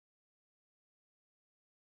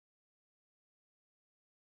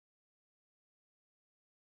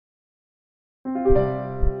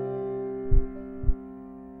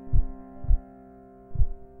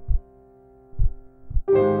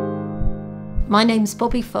My name's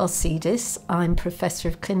Bobbie Farsides. I'm Professor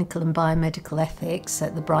of Clinical and Biomedical Ethics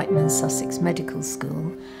at the Brighton and Sussex Medical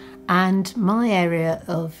School, and my area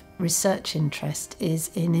of research interest is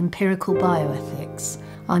in empirical bioethics.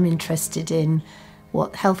 I'm interested in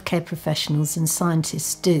what healthcare professionals and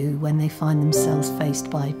scientists do when they find themselves faced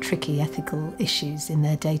by tricky ethical issues in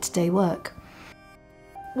their day-to-day work.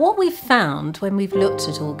 What we've found when we've looked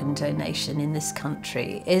at organ donation in this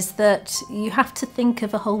country is that you have to think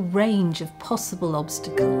of a whole range of possible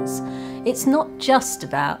obstacles. It's not just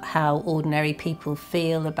about how ordinary people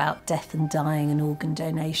feel about death and dying and organ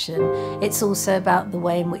donation. It's also about the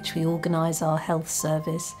way in which we organise our health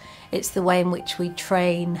service. It's the way in which we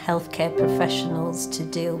train healthcare professionals to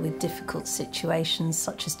deal with difficult situations,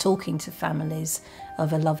 such as talking to families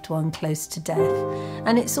of a loved one close to death.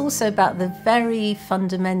 And it's also about the very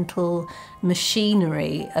fundamental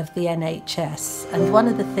machinery of the NHS. And one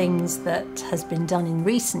of the things that has been done in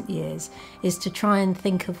recent years is to try and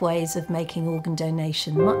think of ways of making organ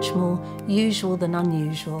donation much more usual than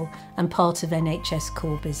unusual and part of NHS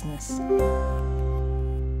core business.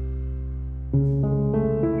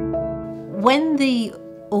 When the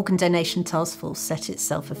Organ Donation Task Force set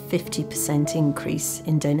itself a 50% increase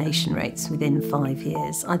in donation rates within 5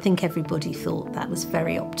 years, I think everybody thought that was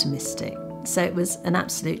very optimistic. So it was an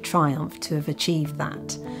absolute triumph to have achieved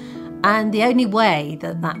that. And the only way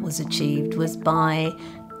that that was achieved was by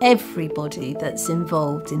everybody that's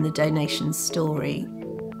involved in the donation story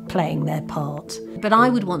playing their part. But I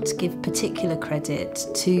would want to give particular credit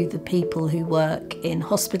to the people who work in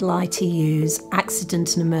hospital ITUs,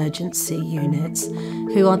 accident and emergency units,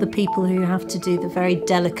 who are the people who have to do the very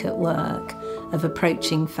delicate work of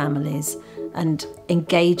approaching families and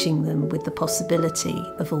engaging them with the possibility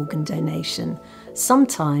of organ donation.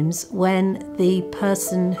 Sometimes when the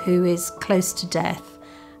person who is close to death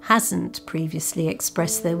hasn't previously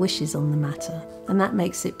expressed their wishes on the matter, and that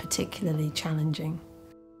makes it particularly challenging.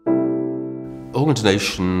 Organ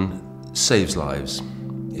donation saves lives.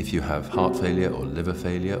 If you have heart failure or liver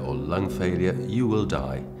failure or lung failure, you will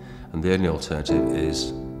die, and the only alternative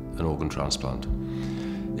is an organ transplant.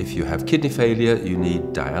 If you have kidney failure, you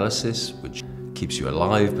need dialysis, which keeps you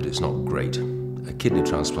alive, but it's not great. A kidney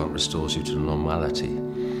transplant restores you to normality.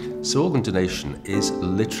 So organ donation is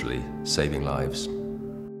literally saving lives.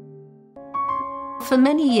 For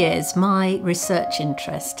many years, my research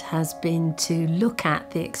interest has been to look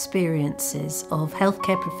at the experiences of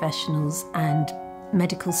healthcare professionals and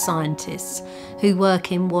medical scientists who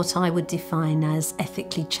work in what I would define as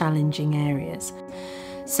ethically challenging areas.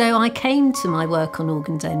 So I came to my work on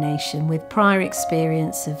organ donation with prior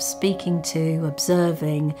experience of speaking to,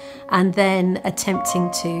 observing, and then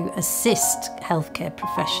attempting to assist healthcare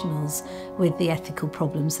professionals with the ethical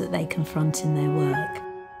problems that they confront in their work.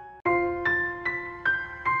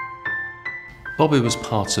 Bobbie was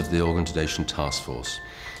part of the Organ Donation Task Force.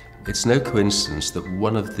 It's no coincidence that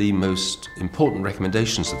one of the most important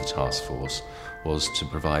recommendations of the task force was to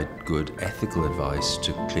provide good ethical advice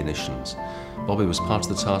to clinicians. Bobbie was part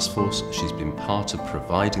of the task force. She's been part of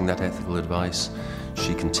providing that ethical advice.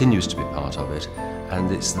 She continues to be part of it,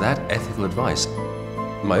 and it's that ethical advice,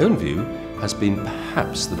 in my own view, has been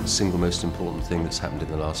perhaps the single most important thing that's happened in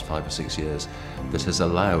the last 5 or 6 years that has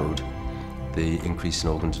allowed the increase in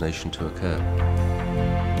organ donation to occur.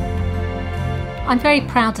 I'm very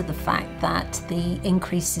proud of the fact that the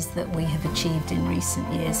increases that we have achieved in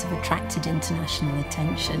recent years have attracted international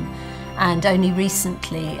attention, and only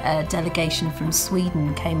recently a delegation from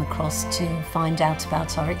Sweden came across to find out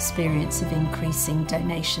about our experience of increasing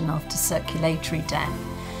donation after circulatory death.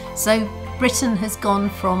 So Britain has gone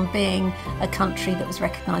from being a country that was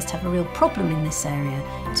recognised to have a real problem in this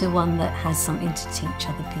area to one that has something to teach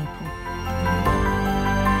other people.